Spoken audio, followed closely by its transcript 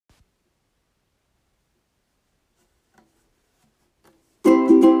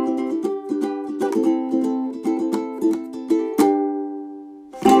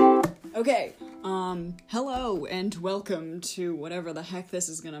Okay, hello and welcome to whatever the heck this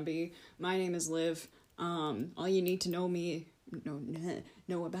is gonna be. My name is Liv. All you need to know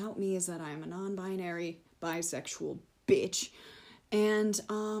about me is that I am a non-binary, bisexual bitch. And,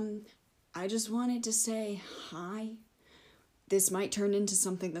 I just wanted to say hi. This might turn into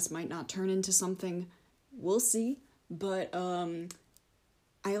something, this might not turn into something. We'll see. But,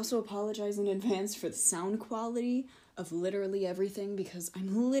 I also apologize in advance for the sound quality of literally everything because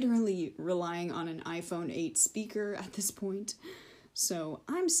I'm literally relying on an iPhone 8 speaker at this point. So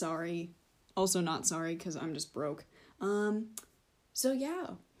I'm sorry. Also not sorry because I'm just broke. So yeah,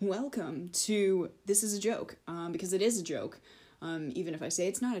 welcome to This Is a Joke, because it is a joke, even if I say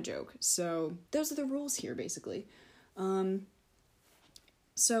it's not a joke. So those are the rules here, basically.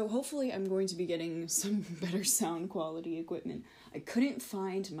 So hopefully I'm going to be getting some better sound quality equipment. I couldn't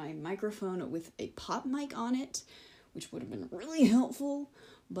find my microphone with a pop mic on it, which would have been really helpful,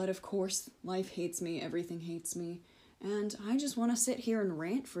 but of course, life hates me, everything hates me, and I just want to sit here and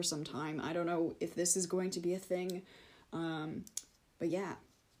rant for some time. I don't know if this is going to be a thing, but yeah.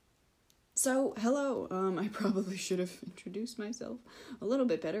 So, hello, I probably should have introduced myself a little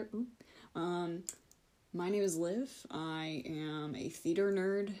bit better. My name is Liv. I am a theater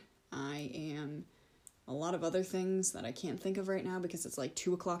nerd. I am a lot of other things that I can't think of right now because it's like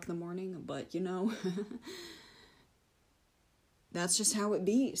 2 o'clock in the morning, but you know, that's just how it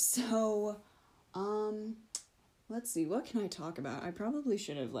be. So, let's see, what can I talk about? I probably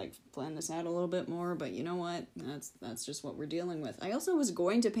should have planned this out a little bit more, but you know what? That's just what we're dealing with. I also was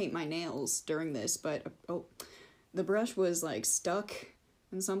going to paint my nails during this, but the brush was stuck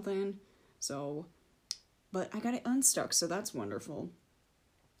in something. But I got it unstuck, so that's wonderful.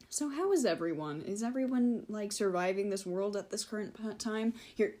 So how is everyone? Is everyone, surviving this world at this current time?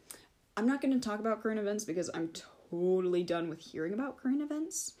 Here, I'm not going to talk about current events because I'm totally done with hearing about current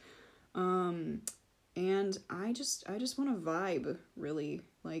events. And I just want to vibe, really.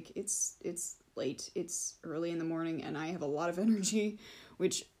 It's late, it's early in the morning, and I have a lot of energy,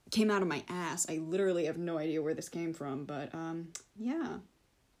 which came out of my ass. I literally have no idea where this came from, but, yeah.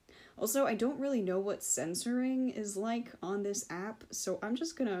 Also, I don't really know what censoring is like on this app, so I'm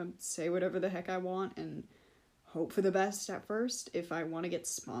just gonna say whatever the heck I want and hope for the best at first if I want to get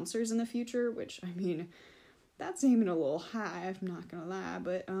sponsors in the future, which, I mean, that's aiming a little high, I'm not gonna lie,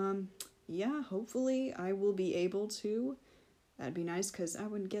 but, yeah, hopefully I will be able to. That'd be nice, because I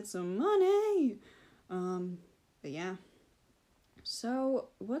would get some money! But yeah. So,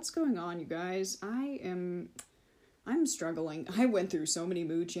 what's going on, you guys? I'm struggling. I went through so many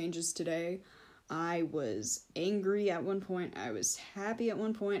mood changes today. I was angry at one point. I was happy at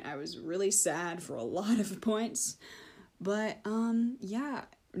one point. I was really sad for a lot of points. But, yeah,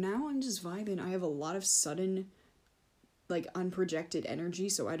 now I'm just vibing. I have a lot of sudden, unprojected energy,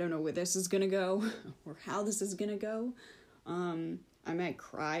 so I don't know where this is gonna go or how this is gonna go. I might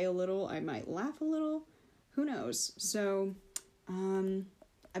cry a little. I might laugh a little. Who knows? So,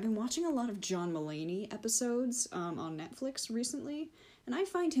 I've been watching a lot of John Mulaney episodes on Netflix recently, and I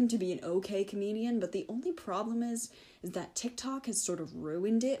find him to be an okay comedian, but the only problem is that TikTok has sort of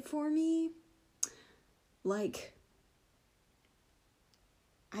ruined it for me.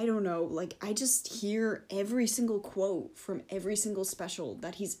 I don't know, I just hear every single quote from every single special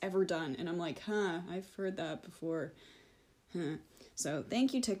that he's ever done, and I'm like, I've heard that before. So,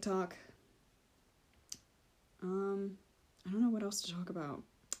 thank you, TikTok. I don't know what else to talk about.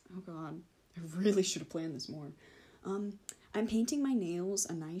 Oh god, I really should have planned this more. I'm painting my nails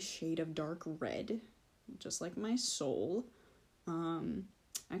a nice shade of dark red, just like my soul.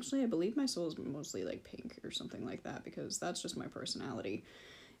 Actually, I believe my soul is mostly pink or something like that, because that's just my personality.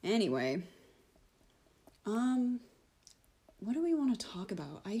 Anyway, what do we want to talk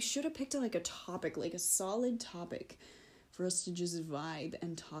about? I should have picked a topic, a solid topic for us to just vibe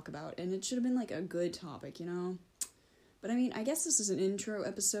and talk about, and it should have been a good topic, you know? But I mean, I guess this is an intro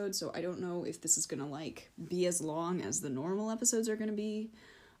episode, so I don't know if this is gonna, be as long as the normal episodes are gonna be.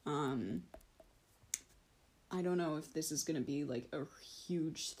 I don't know if this is gonna be, a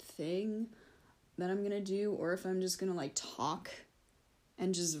huge thing that I'm gonna do, or if I'm just gonna, talk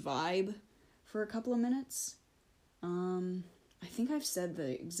and just vibe for a couple of minutes. I think I've said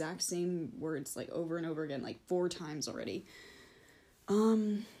the exact same words, over and over again, 4 times already.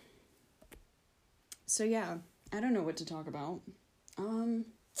 So yeah. I don't know what to talk about. I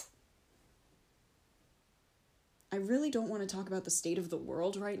really don't want to talk about the state of the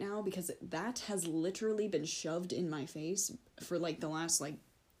world right now because that has literally been shoved in my face for the last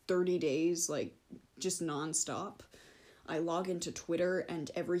 30 days, just nonstop. I log into Twitter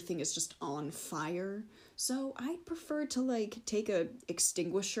and everything is just on fire. So I'd prefer to, like, take a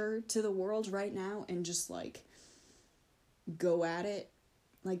extinguisher to the world right now and just, like, go at it.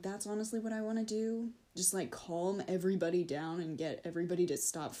 Like, that's honestly what I want to do. Just, like, calm everybody down and get everybody to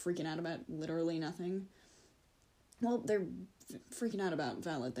stop freaking out about literally nothing. Well, they're freaking out about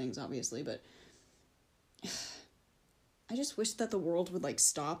valid things, obviously, but I just wish that the world would, like,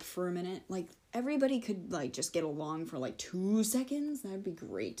 stop for a minute. Like, everybody could, like, just get along for, like, 2 seconds. That'd be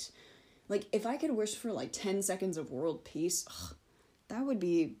great. Like, if I could wish for, like, 10 seconds of world peace, that would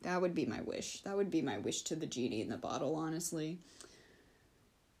be my wish. That would be my wish to the genie in the bottle, honestly.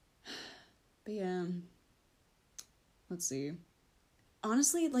 But yeah, let's see.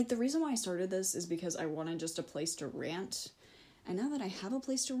 Honestly, like, the reason why I started this is because I wanted just a place to rant. And now that I have a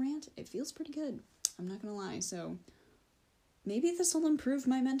place to rant, it feels pretty good. I'm not gonna lie. So maybe this will improve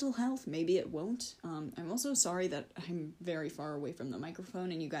my mental health. Maybe it won't. I'm also sorry that I'm very far away from the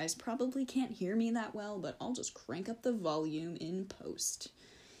microphone and you guys probably can't hear me that well, but I'll just crank up the volume in post.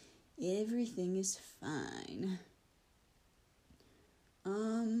 Everything is fine.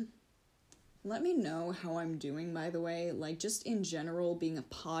 Let me know how I'm doing, by the way. Like, just in general, being a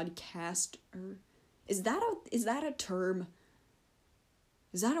podcaster. Is that a term?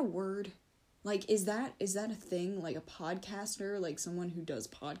 Is that a word? Like, is that a thing? Like, a podcaster? Like, someone who does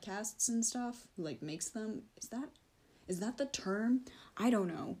podcasts and stuff? Like, makes them? Is that the term? I don't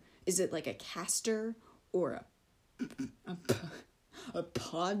know. Is it like a caster? Or a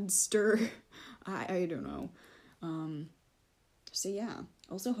podster? I don't know. So yeah.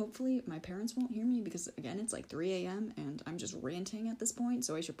 Also, hopefully, my parents won't hear me because, again, it's like 3 a.m. and I'm just ranting at this point,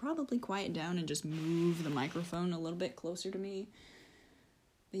 so I should probably quiet down and just move the microphone a little bit closer to me.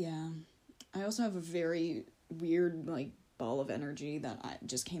 But yeah, I also have a very weird, like, ball of energy that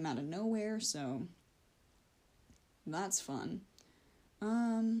just came out of nowhere, so that's fun.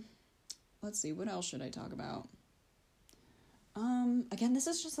 Let's see, what else should I talk about? Again, this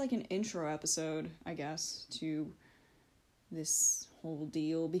is just like an intro episode, I guess, to this whole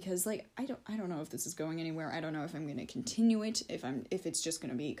deal, because, like, I don't know if this is going anywhere. I don't know if I'm gonna continue it, if it's just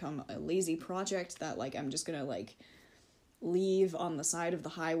gonna become a lazy project that, like, I'm just gonna, like, leave on the side of the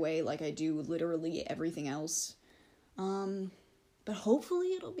highway like I do literally everything else. But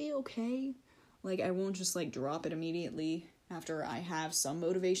hopefully it'll be okay. Like, I won't just, like, drop it immediately after I have some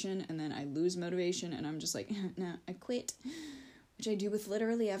motivation and then I lose motivation and I'm just like, nah, I quit. Which I do with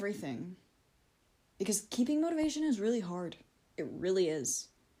literally everything. Because keeping motivation is really hard. It really is.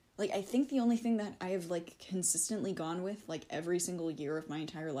 Like, I think the only thing that I have, like, consistently gone with, like, every single year of my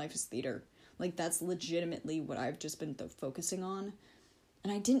entire life is theater. Like, that's legitimately what I've just been focusing on.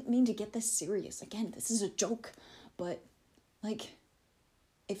 And I didn't mean to get this serious. Again, this is a joke. But, like,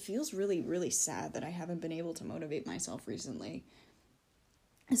 it feels really, really sad that I haven't been able to motivate myself recently.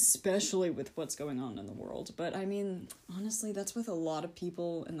 Especially with what's going on in the world. But, I mean, honestly, that's with a lot of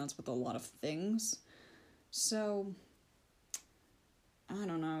people and that's with a lot of things. So, I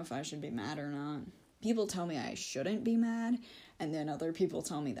don't know if I should be mad or not. People tell me I shouldn't be mad, and then other people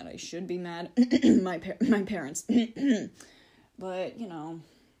tell me that I should be mad. my parents. But, you know,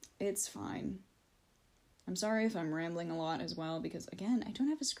 it's fine. I'm sorry if I'm rambling a lot as well, because, again, I don't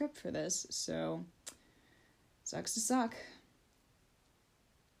have a script for this, so sucks to suck.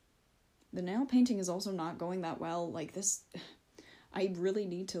 The nail painting is also not going that well. Like, this, I really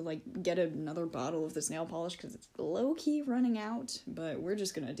need to, like, get another bottle of this nail polish because it's low-key running out, but we're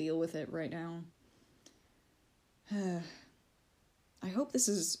just gonna deal with it right now. I hope this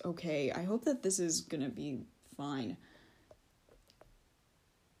is okay. I hope that this is gonna be fine.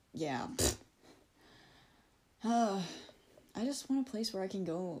 Yeah. I just want a place where I can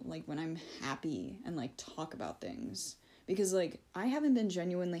go, like, when I'm happy and, like, talk about things. Because, like, I haven't been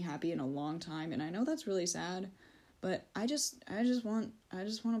genuinely happy in a long time, and I know that's really sad, but I just want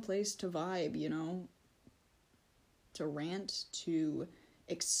a place to vibe, you know? To rant, to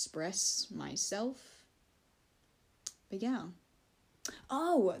express myself. But yeah.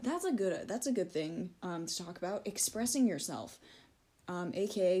 Oh, that's a good thing to talk about. Expressing yourself.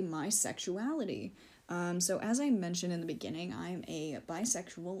 AKA my sexuality. So as I mentioned in the beginning, I'm a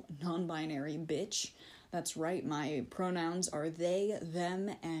bisexual, non-binary bitch. That's right, my pronouns are they, them,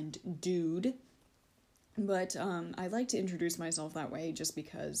 and dude. But I like to introduce myself that way just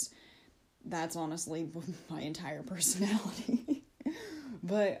because that's honestly my entire personality.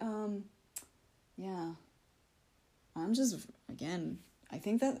 But, yeah. I'm just, again, I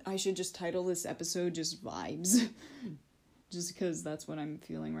think that I should just title this episode just Vibes. Just because that's what I'm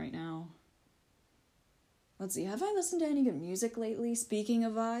feeling right now. Let's see, have I listened to any good music lately? Speaking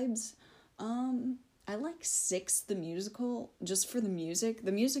of vibes, I I like Six the musical just for the music.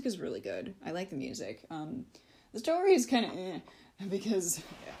 The music is really good. I like the music. The story is kind of because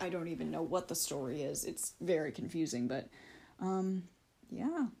I don't even know what the story is. It's very confusing, but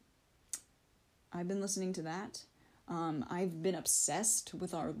yeah. I've been listening to that. I've been obsessed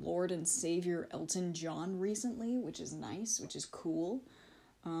with our Lord and Savior Elton John recently, which is nice, which is cool.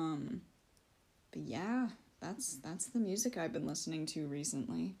 But yeah, that's the music I've been listening to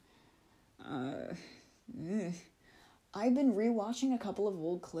recently. I've been rewatching a couple of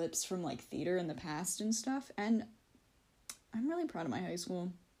old clips from like theater in the past and stuff, and I'm really proud of my high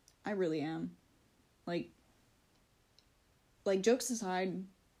school. I really am. Like jokes aside,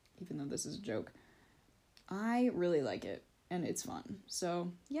 even though this is a joke, I really like it, and it's fun.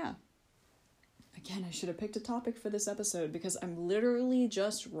 So, yeah. Again, I should have picked a topic for this episode because I'm literally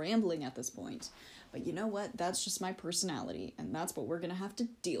just rambling at this point. But you know what? That's just my personality, and that's what we're gonna have to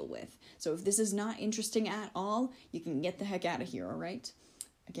deal with. So if this is not interesting at all, you can get the heck out of here, alright?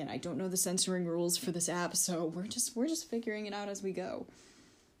 Again, I don't know the censoring rules for this app, so we're just figuring it out as we go.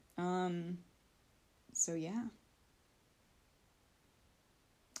 So yeah.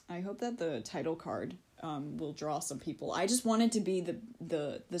 I hope that the title card will draw some people. I just wanted to be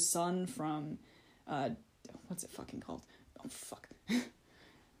the son from what's it fucking called? Oh fuck.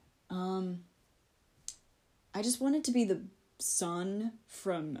 I just wanted to be the son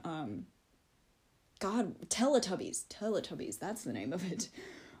from God, Teletubbies, that's the name of it.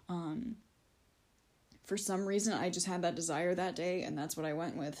 For some reason I just had that desire that day, and that's what I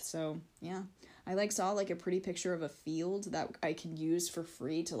went with. So yeah, I saw a pretty picture of a field that I can use for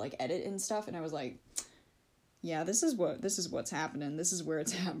free to edit and stuff, and I was like, yeah, this is what's happening. This is where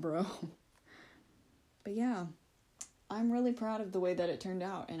it's at, bro. But yeah, I'm really proud of the way that it turned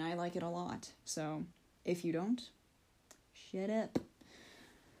out, and I like it a lot. So if you don't, shut up.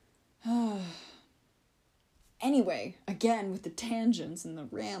 Anyway, again with the tangents and the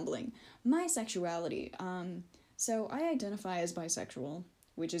rambling, my sexuality. So I identify as bisexual,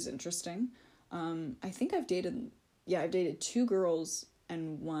 which is interesting. I think I've dated 2 girls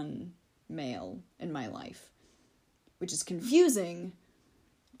and 1 male in my life, which is confusing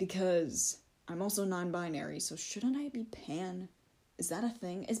because I'm also non-binary, so shouldn't I be pan? Is that a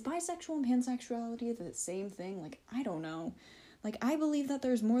thing? Is bisexual and pansexuality the same thing? I don't know. I believe that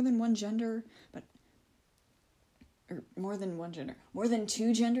there's more than one gender, or more than one gender, more than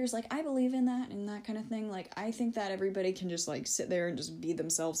 2 genders. I believe in that kind of thing. I think that everybody can just sit there and just be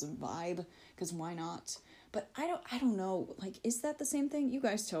themselves and vibe, because why not? But I don't know. Is that the same thing? You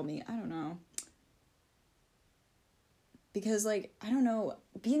guys tell me. I don't know. Because I don't know,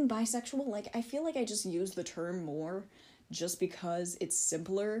 being bisexual, I feel I just use the term more just because it's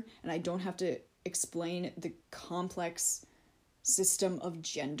simpler and I don't have to explain the complex system of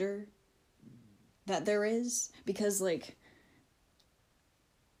gender that there is. Because I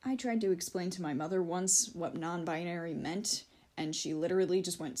tried to explain to my mother once what non-binary meant, and she literally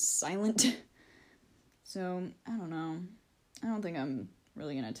just went silent. So I don't know, I don't think I'm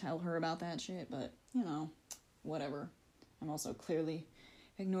really gonna tell her about that shit, but whatever. I'm also clearly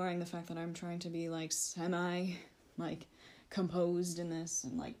ignoring the fact that I'm trying to be semi composed in this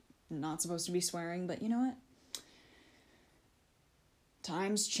and not supposed to be swearing, but you know what?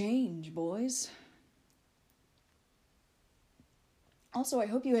 Times change, boys. Also, I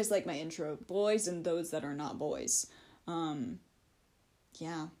hope you guys like my intro, boys and those that are not boys.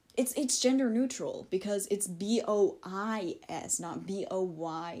 Yeah. It's gender neutral because it's BOIS, not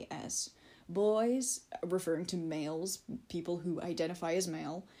BOYS. Boys, referring to males, people who identify as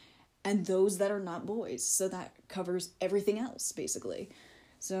male, and those that are not boys. So that covers everything else, basically.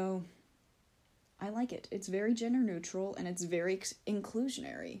 So I like it. It's very gender neutral, and it's very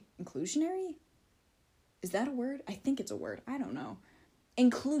inclusionary. Inclusionary? Is that a word? I think it's a word. I don't know.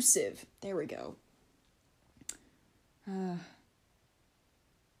 Inclusive. There we go.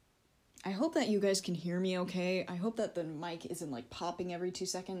 I hope that you guys can hear me okay. I hope that the mic isn't popping every 2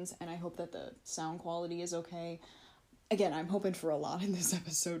 seconds, and I hope that the sound quality is okay. Again, I'm hoping for a lot in this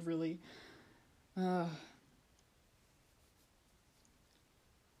episode, really.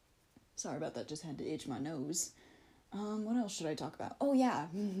 Sorry about that, just had to itch my nose. What else should I talk about? Oh yeah,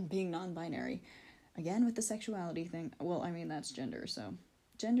 being non-binary. Again, with the sexuality thing. Well, I mean, that's gender, so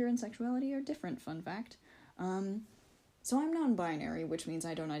gender and sexuality are different, fun fact. So I'm non-binary, which means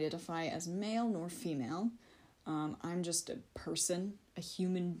I don't identify as male nor female. I'm just a person, a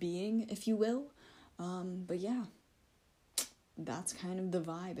human being, if you will. But yeah, that's kind of the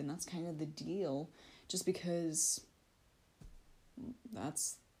vibe, and that's kind of the deal, just because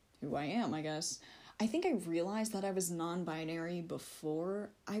that's who I am, I guess. I think I realized that I was non-binary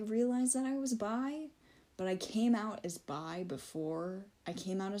before I realized that I was bi, but I came out as bi before I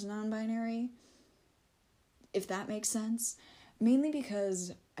came out as non-binary, if that makes sense. Mainly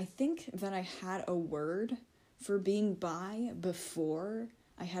because I think that I had a word for being bi before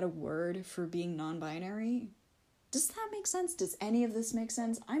I had a word for being non-binary. Does that make sense? Does any of this make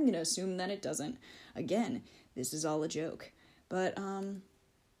sense? I'm gonna assume that it doesn't. Again, this is all a joke. But,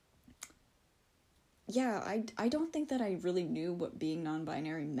 yeah, I don't think that I really knew what being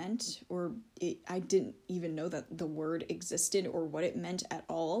non-binary meant, or I didn't even know that the word existed or what it meant at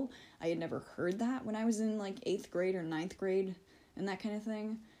all. I had never heard that when I was in, 8th grade or 9th grade and that kind of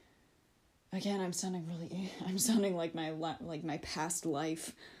thing. Again, I'm sounding like my past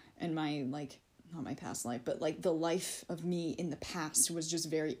life, and not my past life, but, the life of me in the past was just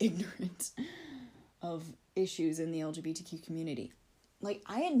very ignorant of issues in the LGBTQ community.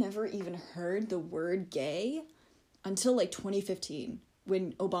 I had never even heard the word gay until, 2015,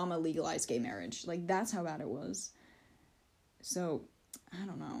 when Obama legalized gay marriage. That's how bad it was. So, I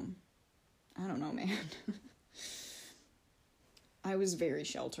don't know, man. I was very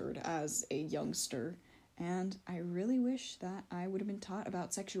sheltered as a youngster, and I really wish that I would have been taught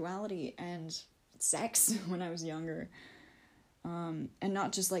about sexuality and sex when I was younger. And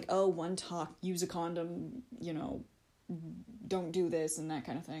not just one talk, use a condom, don't do this and that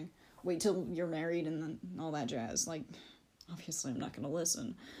kind of thing. Wait till you're married and then all that jazz. Obviously I'm not gonna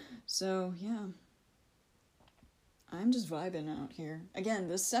listen. So, yeah. I'm just vibing out here. Again,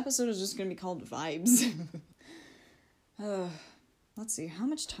 this episode is just gonna be called Vibes. Let's see, how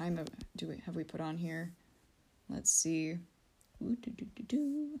much time have we put on here? Let's see.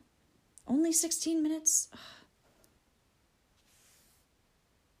 Only 16 minutes?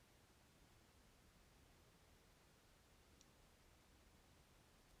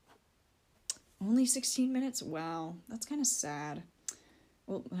 Only 16 minutes? Wow, that's kind of sad.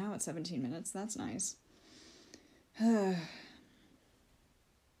 Well, now it's 17 minutes. That's nice. I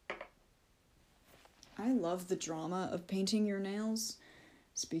love the drama of painting your nails.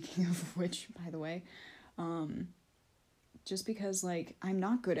 Speaking of which, by the way, just because, I'm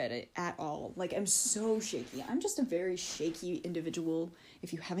not good at it at all. I'm so shaky. I'm just a very shaky individual,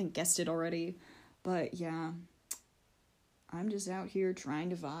 if you haven't guessed it already. But, yeah, I'm just out here trying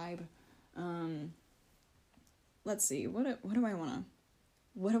to vibe. Let's see, what do I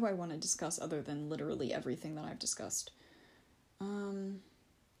want to discuss other than literally everything that I've discussed?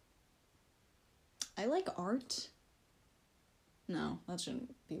 I like art. No, that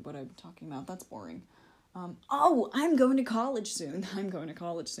shouldn't be what I'm talking about. That's boring. I'm going to college soon.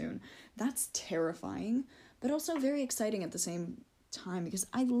 That's terrifying, but also very exciting at the same time, because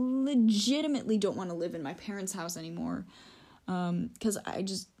I legitimately don't want to live in my parents' house anymore. Because I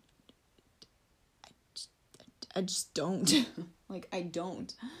just don't.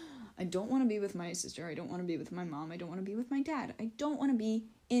 I don't want to be with my sister. I don't want to be with my mom. I don't want to be with my dad. I don't want to be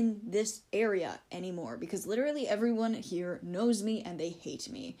in this area anymore, because literally everyone here knows me and they hate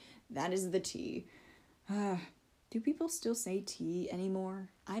me. That is the tea. Do people still say tea anymore?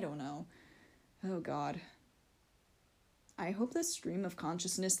 I don't know. Oh God. I hope this stream of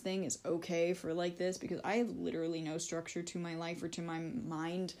consciousness thing is okay for this, because I have literally no structure to my life or to my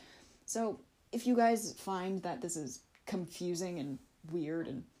mind. So if you guys find that this is confusing and weird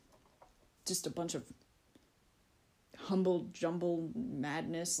and just a bunch of humble jumble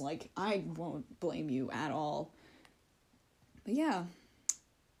madness, I won't blame you at all. But yeah,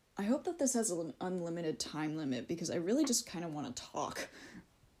 I hope that this has an unlimited time limit, because I really just kind of want to talk,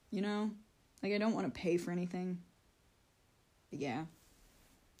 I don't want to pay for anything. But yeah.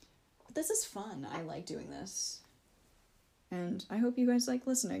 But this is fun. I like doing this. And I hope you guys like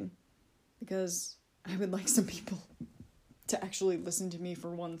listening, because I would like some people to actually listen to me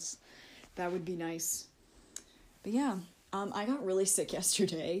for once. That would be nice. But yeah, I got really sick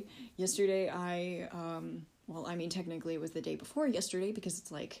yesterday. Yesterday, technically it was the day before yesterday, because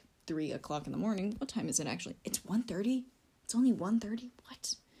it's 3 o'clock in the morning. What time is it actually? It's 1:30? It's only 1:30?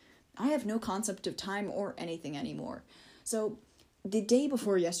 What? I have no concept of time or anything anymore. So, the day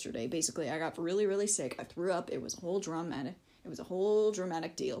before yesterday, basically, I got really, really sick. I threw up. It was a whole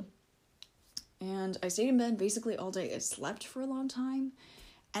dramatic deal. And I stayed in bed basically all day. I slept for a long time.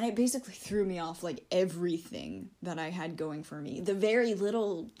 And it basically threw me off everything that I had going for me. The very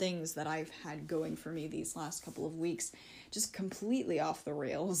little things that I've had going for me these last couple of weeks, just completely off the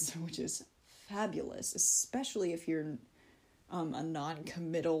rails, which is fabulous, especially if you're a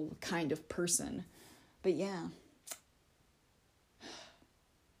non-committal kind of person. But yeah.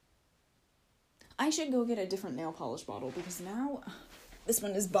 I should go get a different nail polish bottle, because now this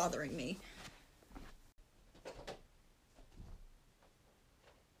one is bothering me.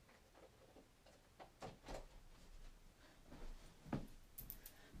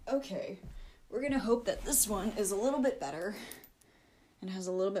 Okay, we're gonna hope that this one is a little bit better and has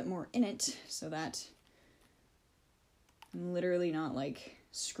a little bit more in it so that I'm literally not, like,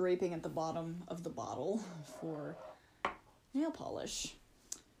 scraping at the bottom of the bottle for nail polish.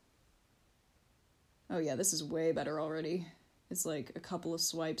 Oh yeah, this is way better already. It's like a couple of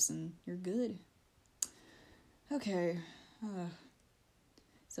swipes and you're good. Okay.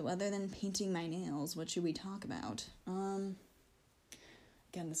 So other than painting my nails, what should we talk about?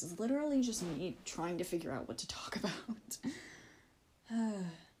 Again, this is literally just me trying to figure out what to talk about.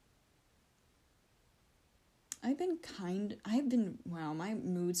 My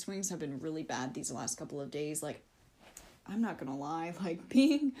mood swings have been really bad these last couple of days. Like, I'm not gonna lie, like,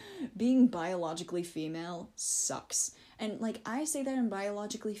 being biologically female sucks. And, like, I say that I'm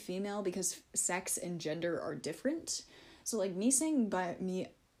biologically female because sex and gender are different. So, like, me saying me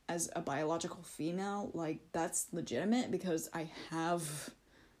as a biological female, like, that's legitimate because I have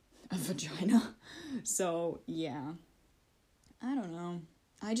a vagina. So, yeah. I don't know.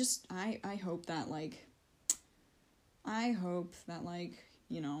 I hope that,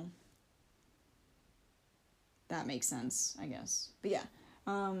 you know, that makes sense, I guess. But yeah,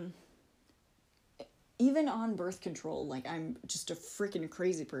 even on birth control, like, I'm just a freaking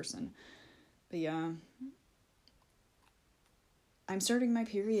crazy person. But yeah, I'm starting my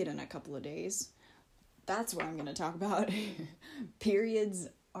period in a couple of days. That's what I'm gonna talk about. Periods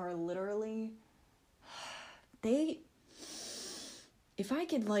are literally,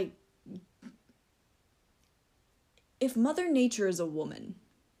 if Mother Nature is a woman,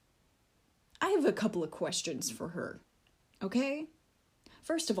 I have a couple of questions for her, okay?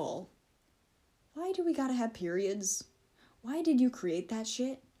 First of all, why do we gotta have periods? Why did you create that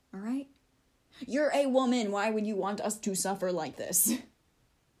shit, alright? You're a woman, why would you want us to suffer like this?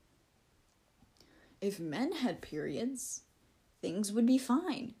 If men had periods, things would be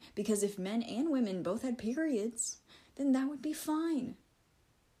fine. Because if men and women both had periods, then that would be fine.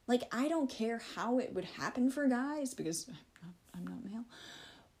 Like, I don't care how it would happen for guys, because I'm not male.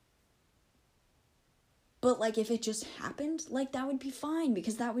 But, like, if it just happened, like, that would be fine,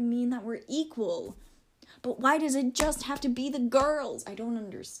 because that would mean that we're equal. But why does it just have to be the girls? I don't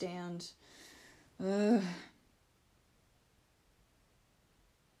understand.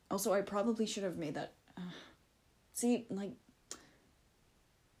 Also, I probably should have made that...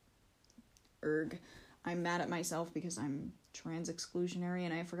 I'm mad at myself because I'm trans exclusionary,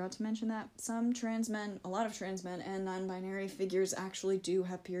 and I forgot to mention that a lot of trans men and non-binary figures actually do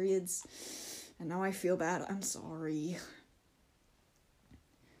have periods. And now I feel bad. I'm sorry.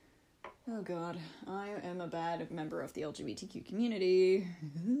 Oh god, I am a bad member of the LGBTQ community.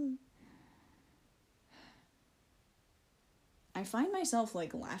 I find myself,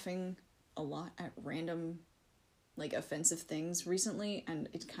 like, laughing a lot at random, like, offensive things recently, and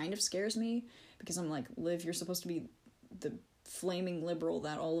it kind of scares me, because I'm like, Liv, you're supposed to be the flaming liberal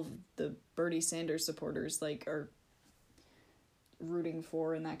that all of the Bernie Sanders supporters, like, are rooting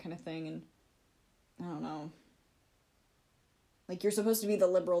for and that kind of thing, and I don't know. Like, you're supposed to be the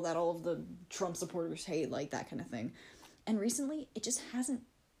liberal that all of the Trump supporters hate, like, that kind of thing. And recently, it just hasn't,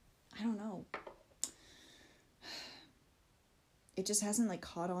 I don't know. It just hasn't, like,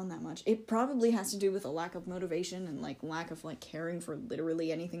 caught on that much. It probably has to do with a lack of motivation and, like, lack of, like, caring for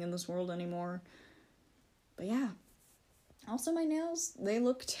literally anything in this world anymore. But yeah. Also, my nails, they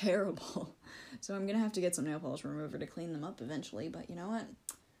look terrible. So I'm gonna have to get some nail polish remover to clean them up eventually. But you know what?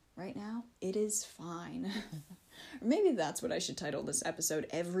 Right now, it is fine. Or maybe that's what I should title this episode.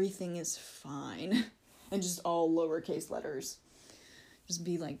 Everything is fine. And just all lowercase letters. Just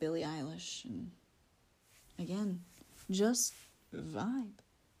be like Billie Eilish. And again, just vibe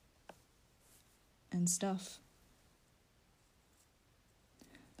and stuff.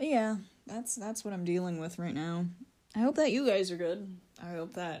 But yeah, that's what I'm dealing with right now. I hope that you guys are good. I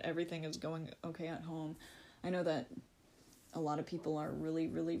hope that everything is going okay at home. I know that a lot of people are really,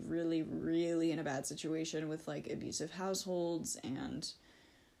 really, really, really in a bad situation with, like, abusive households and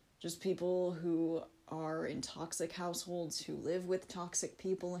just people who are in toxic households, who live with toxic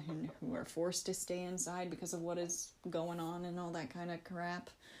people and who are forced to stay inside because of what is going on and all that kind of crap.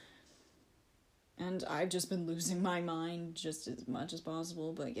 And I've just been losing my mind just as much as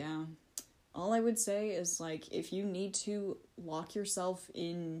possible, but yeah. All I would say is, like, if you need to lock yourself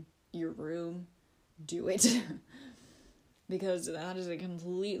in your room, do it. Because that is a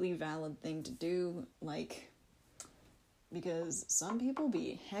completely valid thing to do, like, because some people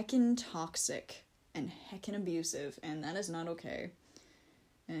be heckin' toxic and heckin' abusive, and that is not okay.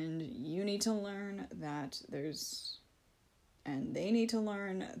 And you need to learn that they need to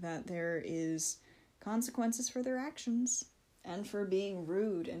learn that there is consequences for their actions. and for being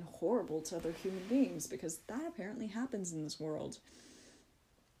rude and horrible to other human beings, because that apparently happens in this world.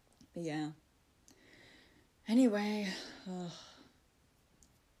 But yeah. Anyway,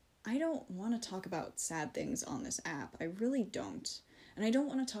 I don't want to talk about sad things on this app. I really don't. And I don't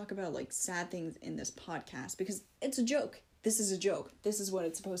want to talk about, like, sad things in this podcast, because it's a joke. This is a joke. This is what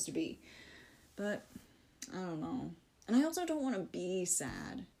it's supposed to be. But, I don't know. And I also don't want to be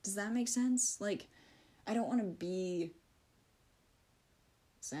sad. Does that make sense? Like, I don't want to be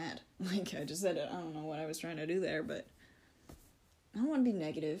sad. Like, I just said it. I don't know what I was trying to do there, but I don't want to be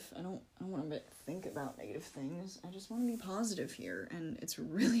negative. I don't want to think about negative things. I just want to be positive here, and it's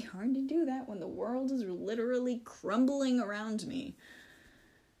really hard to do that when the world is literally crumbling around me.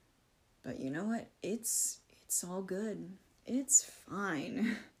 But you know what? It's all good. It's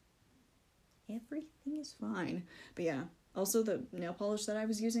fine. Everything is fine. But yeah, also the nail polish that I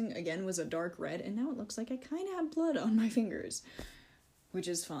was using, again, was a dark red, and now it looks like I kind of have blood on my fingers, which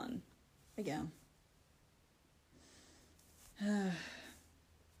is fun. But yeah.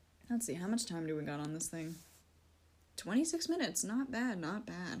 Let's see, how much time do we got on this thing? 26 minutes, not bad, not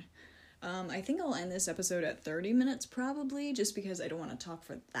bad. I think I'll end this episode at 30 minutes probably, just because I don't want to talk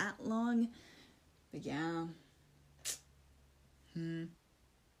for that long. But yeah.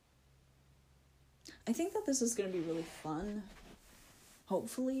 I think that this is going to be really fun.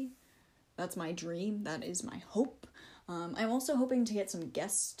 Hopefully. That's my dream. That is my hope. I'm also hoping to get some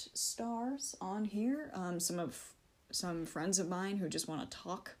guest stars on here. Some friends of mine who just want to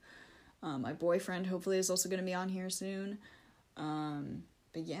talk. My boyfriend hopefully is also going to be on here soon.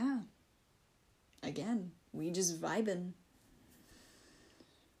 But yeah. Again, we just vibing.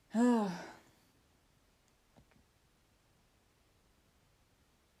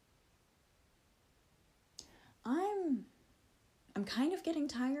 I'm kind of getting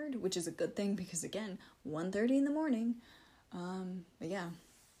tired, which is a good thing because, again, 1:30 in the morning. But yeah,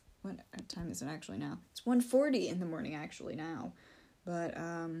 what time is it actually now? It's 1:40 in the morning actually now. But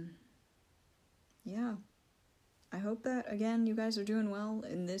yeah, I hope that, again, you guys are doing well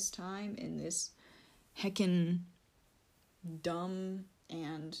in this time, in this heckin' dumb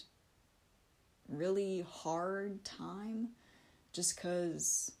and really hard time, just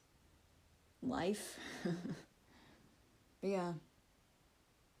 'cause life. But yeah,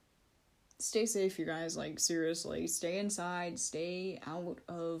 stay safe, you guys. Like, seriously, stay inside, stay out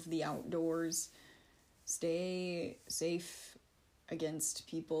of the outdoors, stay safe against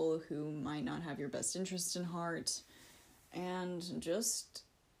people who might not have your best interest in heart, and just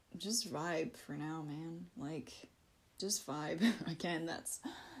vibe for now, man. Like, just vibe. Again, that's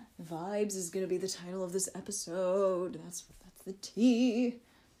vibes is gonna be the title of this episode. That's the tea.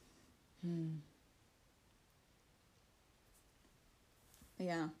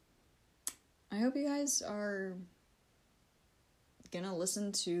 Yeah. I hope you guys are gonna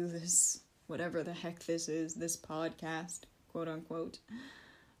listen to this, whatever the heck this is, this podcast, quote unquote.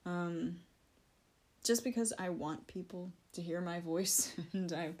 Just because I want people to hear my voice,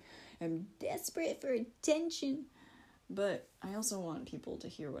 and I'm desperate for attention. But I also want people to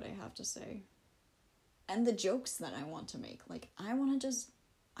hear what I have to say. And the jokes that I want to make. Like, I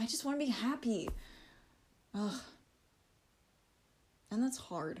just want to be happy. Ugh. And that's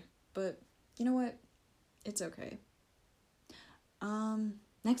hard. But you know what? It's okay.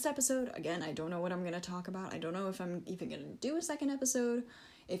 Next episode, again, I don't know what I'm going to talk about. I don't know if I'm even going to do a second episode.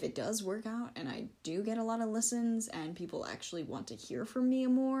 If it does work out and I do get a lot of listens and people actually want to hear from me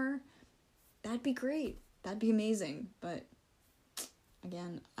more, that'd be great. That'd be amazing. But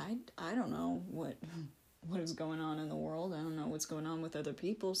again, I don't know what is going on in the world. I don't know what's going on with other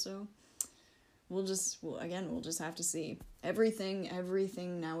people, so we'll just have to see.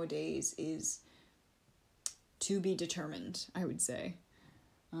 Everything nowadays is to be determined, I would say.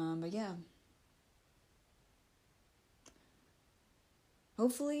 But yeah.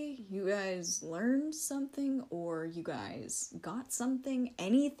 Hopefully you guys learned something, or you guys got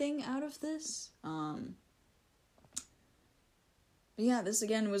anything out of this. But yeah, this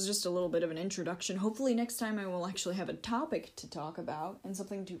again was just a little bit of an introduction. Hopefully next time I will actually have a topic to talk about and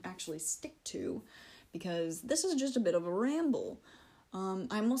something to actually stick to, because this is just a bit of a ramble.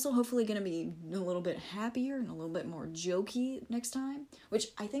 I'm also hopefully going to be a little bit happier and a little bit more jokey next time, which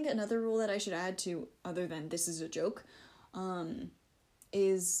I think another rule that I should add to, other than this is a joke,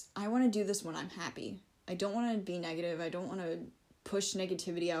 is I want to do this when I'm happy. I don't want to be negative. I don't want to push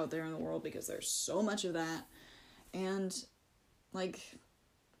negativity out there in the world, because there's so much of that. And like,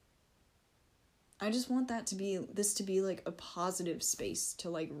 I just want this to be like a positive space to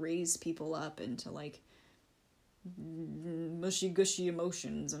like raise people up and to like mushy gushy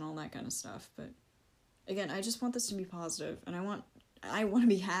emotions and all that kind of stuff. But again, I just want this to be positive, and I want to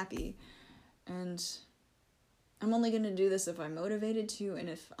be happy, and I'm only going to do this if I'm motivated to and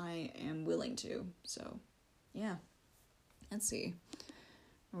if I am willing to. So, yeah. Let's see.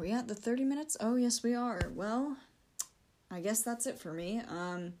 Are we at the 30 minutes? Oh, yes, we are. Well, I guess that's it for me.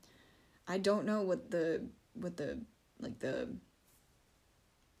 I don't know what the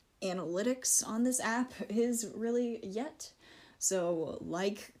analytics on this app is really yet. So,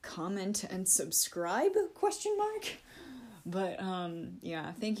 like, comment, and subscribe, ? But,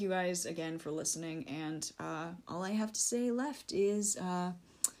 yeah, thank you guys again for listening, and, all I have to say left is,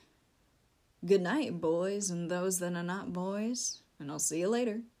 good night, boys, and those that are not boys, and I'll see you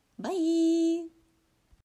later. Bye!